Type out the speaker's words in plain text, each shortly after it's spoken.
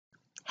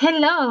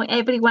Hello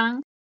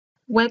everyone!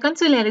 Welcome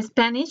to Learn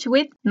Spanish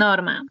with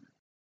Norma.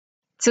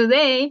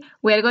 Today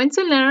we are going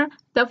to learn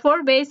the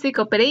 4 basic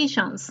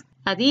operations: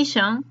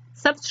 addition,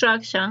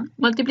 subtraction,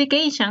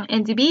 multiplication,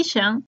 and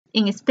division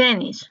in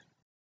Spanish.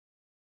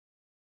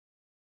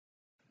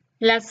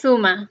 La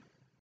suma.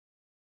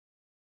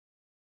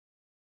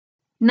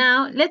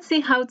 Now let's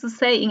see how to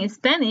say in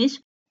Spanish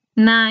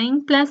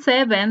 9 plus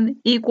 7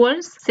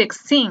 equals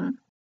 16.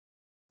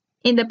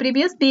 In the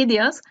previous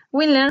videos,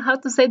 we learned how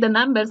to say the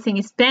numbers in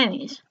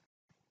Spanish.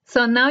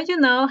 So now you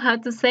know how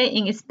to say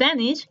in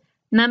Spanish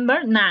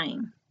number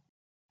 9,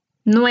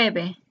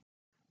 9,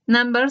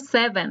 number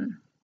 7,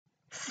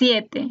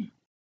 7,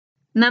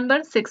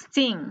 number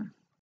 16,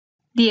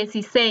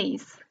 16.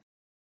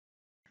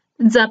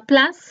 The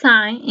plus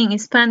sign in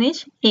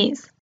Spanish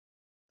is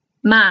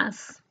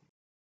más.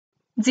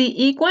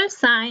 The equal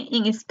sign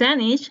in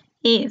Spanish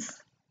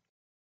is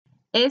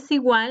es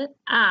igual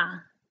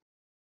a.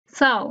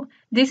 So,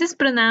 this is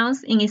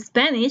pronounced in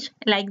Spanish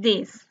like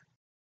this.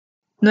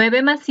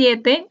 9 más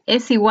 7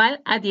 es igual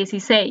a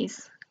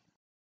 16.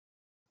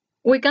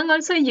 We can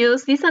also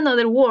use this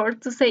another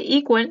word to say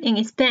equal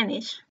in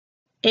Spanish.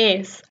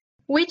 Es,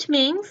 which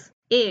means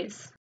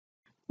is.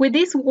 With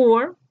this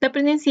word, the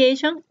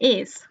pronunciation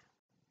is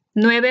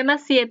 9 más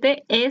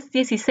 7 es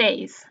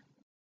 16.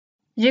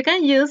 You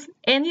can use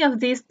any of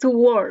these two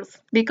words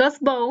because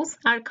both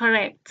are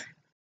correct.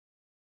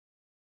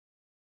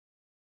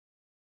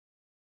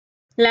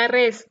 La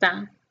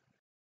resta.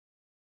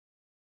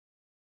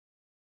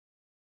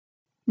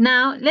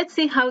 Now, let's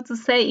see how to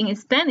say in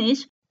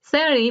Spanish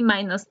 30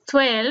 minus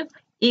 12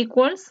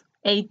 equals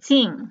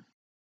 18.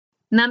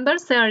 Number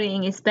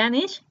 30 in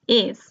Spanish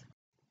is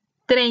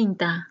 30.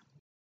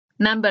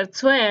 Number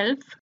 12,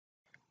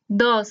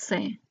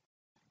 12.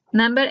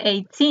 Number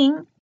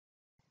 18,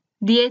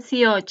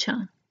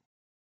 18.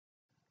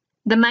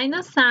 The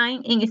minus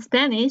sign in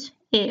Spanish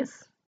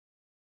is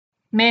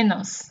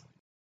menos.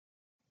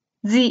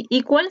 The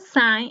equal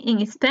sign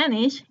in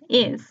Spanish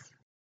is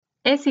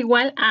es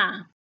igual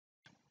a.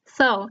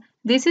 So,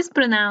 this is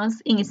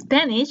pronounced in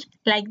Spanish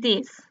like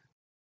this.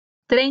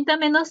 30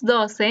 menos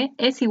 12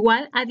 es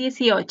igual a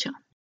 18.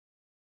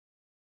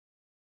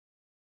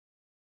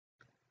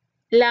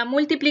 La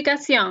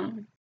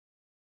multiplicación.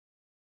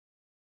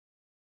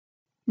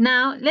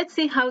 Now, let's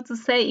see how to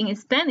say in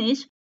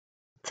Spanish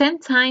 10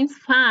 times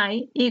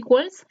 5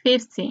 equals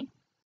 50.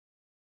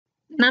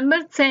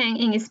 Number 10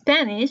 in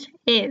Spanish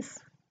is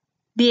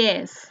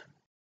 10.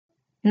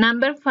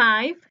 Number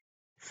 5,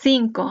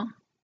 5.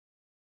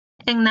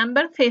 And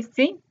number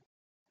 50,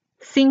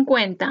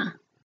 50.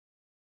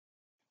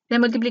 The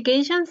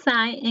multiplication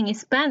sign in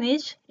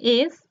Spanish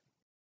is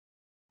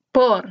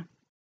por.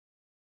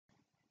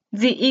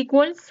 The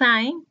equal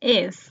sign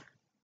is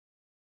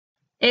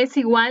es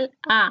igual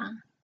a.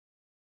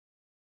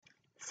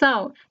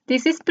 So,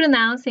 this is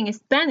pronounced in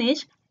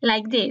Spanish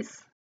like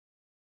this.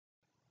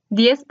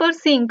 10 por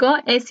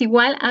 5 es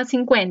igual a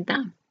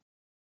 50.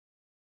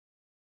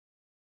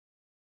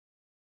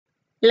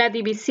 La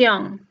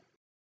división.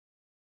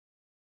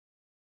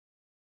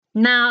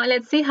 Now,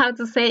 let's see how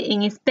to say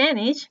in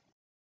Spanish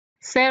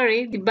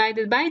 30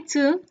 divided by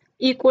 2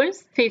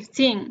 equals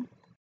 15.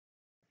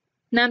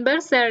 Number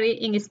 30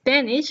 in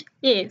Spanish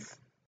is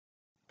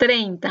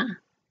 30.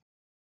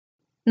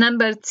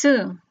 Number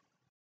 2,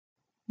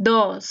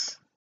 2.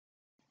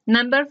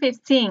 Number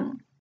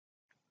 15,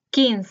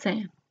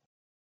 15.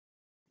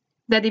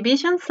 The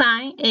division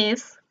sign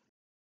is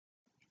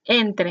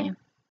entre.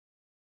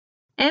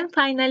 And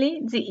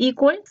finally, the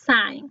equal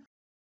sign,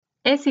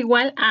 es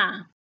igual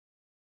a.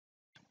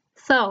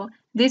 So,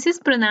 this is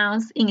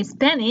pronounced in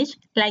Spanish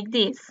like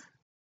this.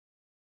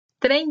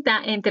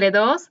 30 entre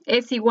 2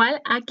 es igual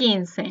a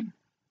 15.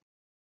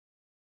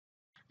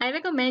 I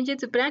recommend you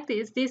to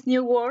practice these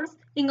new words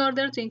in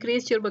order to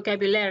increase your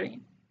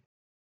vocabulary.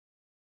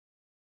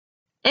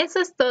 Eso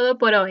es todo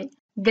por hoy.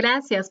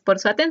 Gracias por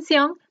su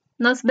atención.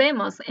 Nos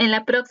vemos en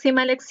la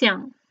próxima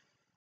lección.